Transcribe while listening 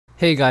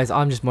Hey guys,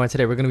 I'm just more.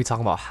 Today we're going to be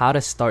talking about how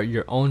to start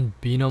your own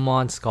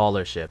Binamon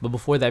scholarship. But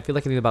before that, if you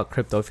like anything about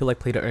crypto, if you like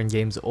play to earn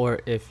games,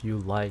 or if you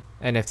like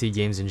NFT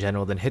games in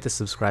general, then hit the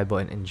subscribe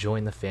button and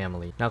join the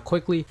family. Now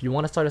quickly, if you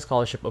want to start a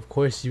scholarship, of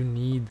course you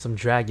need some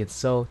dragons.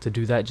 So to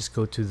do that, just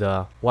go to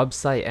the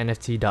website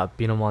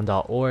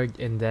nft.binamon.org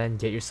and then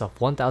get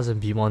yourself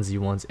 1000 Binamon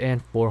Z1s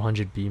and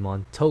 400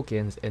 Binamon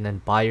tokens, and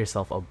then buy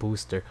yourself a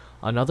booster.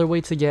 Another way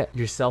to get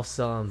yourself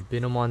some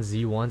Binamon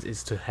Z1s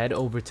is to head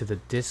over to the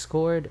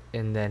Discord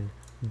and then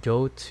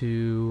go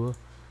to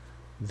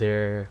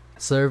their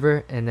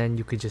server, and then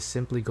you could just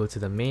simply go to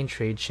the main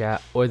trade chat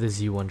or the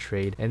Z1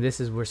 trade, and this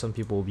is where some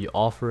people will be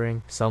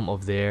offering some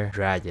of their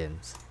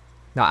dragons.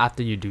 Now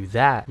after you do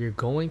that, you're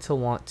going to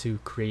want to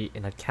create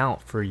an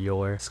account for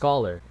your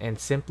scholar, and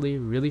simply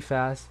really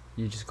fast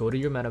you just go to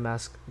your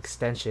MetaMask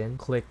extension,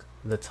 click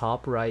the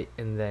top right,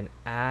 and then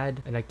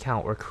add an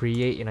account or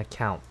create an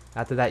account.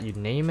 After that, you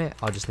name it.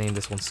 I'll just name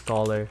this one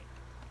Scholar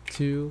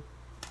 2,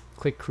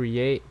 click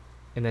create,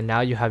 and then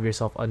now you have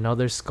yourself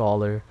another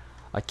scholar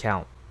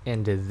account.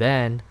 And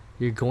then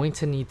you're going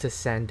to need to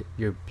send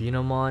your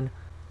Binamon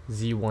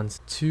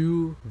Z1s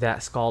to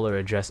that scholar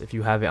address if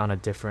you have it on a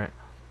different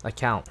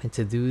account. And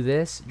to do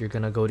this, you're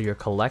gonna go to your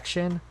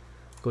collection,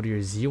 go to your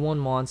Z1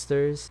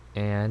 monsters,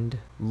 and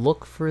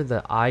look for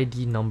the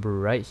ID number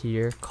right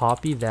here.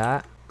 Copy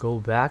that, go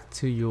back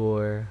to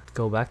your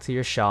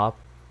shop,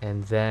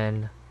 and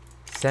then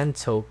send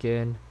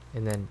token,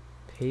 and then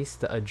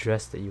paste the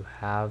address that you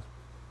have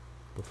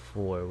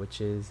before, which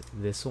is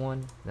this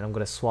one. Then I'm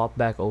gonna swap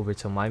back over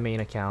to my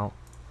main account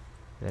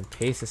and then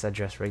paste this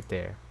address right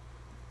there,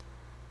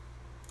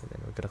 and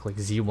then we're gonna click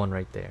Z1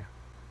 right there.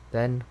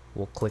 Then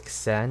we'll click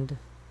send.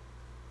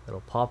 It'll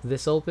pop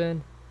this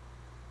open,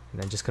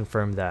 and then just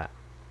confirm that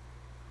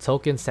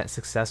token sent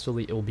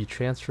successfully. It will be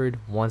transferred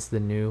once the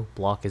new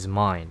block is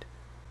mined.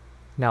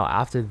 Now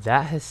after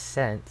that has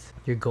sent,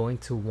 you're going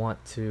to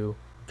want to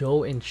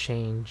go and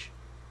change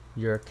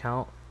your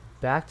account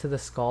back to the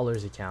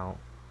scholar's account,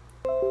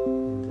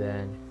 and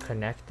then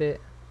connect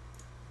it.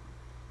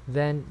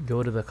 Then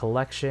go to the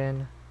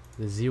collection,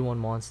 the Z1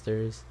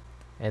 monsters,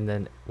 and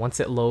then once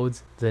it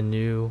loads, the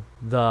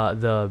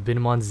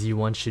Binamon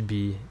Z1 should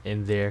be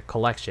in their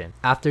collection.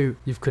 After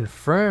you've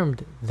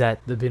confirmed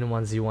that the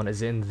Binamon Z1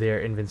 is in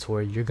their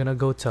inventory, you're gonna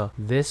go to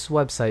this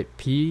website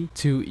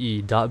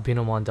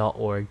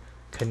p2e.binamon.org,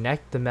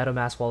 connect the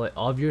MetaMask wallet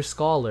of your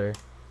scholar,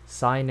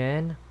 sign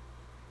in,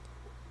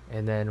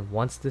 and then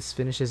once this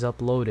finishes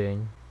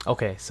uploading,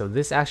 okay, so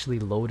this actually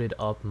loaded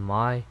up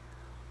my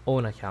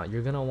own account.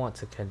 You're gonna want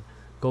to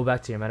go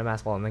back to your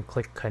MetaMask wallet and then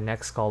click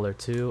connect scholar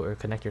to, or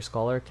connect your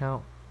scholar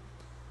account.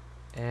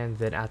 And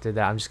then after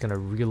that, I'm just gonna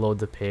reload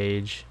the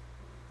page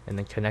and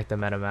then connect the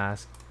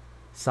MetaMask,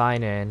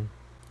 sign in,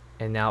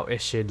 and now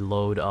it should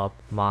load up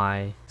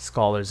my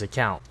scholar's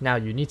account. Now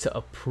you need to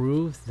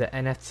approve the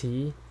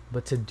NFT,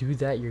 but to do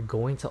that, you're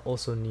going to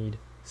also need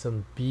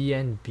some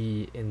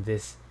BNB in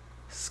this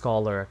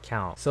scholar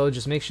account. So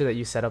just make sure that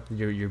you set up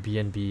your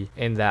BNB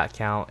in that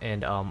account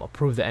and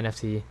approve the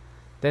NFT.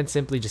 Then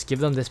simply just give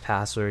them this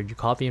password, you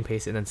copy and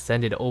paste it, and then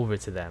send it over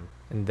to them,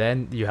 and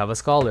then you have a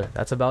scholar.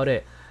 That's about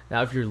it.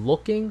 Now if you're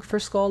looking for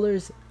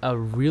scholars, a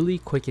really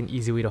quick and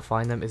easy way to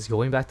find them is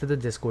going back to the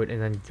Discord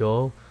and then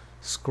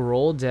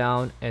scroll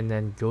down and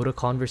then go to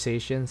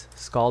conversations,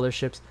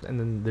 scholarships, and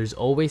then there's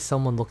always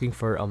someone looking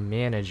for a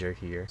manager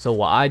here. So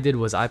what I did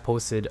was I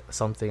posted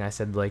something. I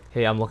said like,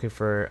 hey, I'm looking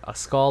for a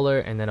scholar,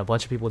 and then a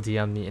bunch of people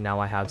DM me, and now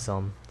I have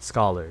some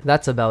scholars.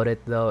 That's about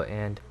it though,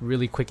 and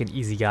really quick and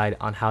easy guide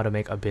on how to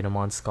make a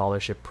Binamon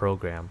scholarship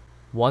program.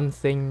 One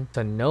thing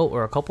to note,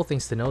 or a couple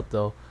things to note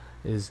though,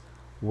 is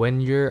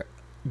when you're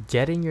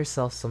getting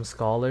yourself some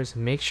scholars,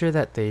 make sure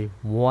that they,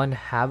 one,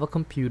 have a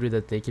computer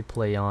that they could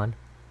play on,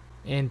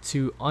 and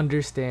to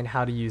understand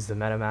how to use the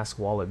MetaMask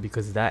wallet,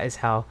 because that is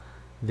how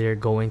they're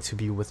going to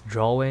be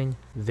withdrawing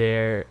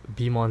their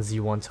Binamon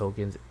Z1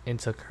 tokens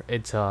into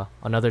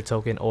another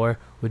token, or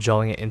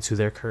withdrawing it into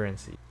their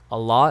currency. A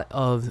lot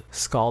of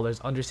scholars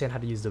understand how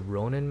to use the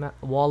Ronin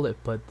wallet,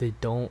 but they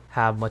don't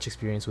have much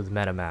experience with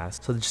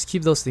MetaMask. So just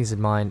keep those things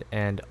in mind,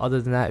 and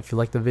other than that, if you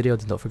like the video,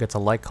 then don't forget to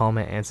like,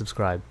 comment, and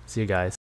subscribe. See you guys.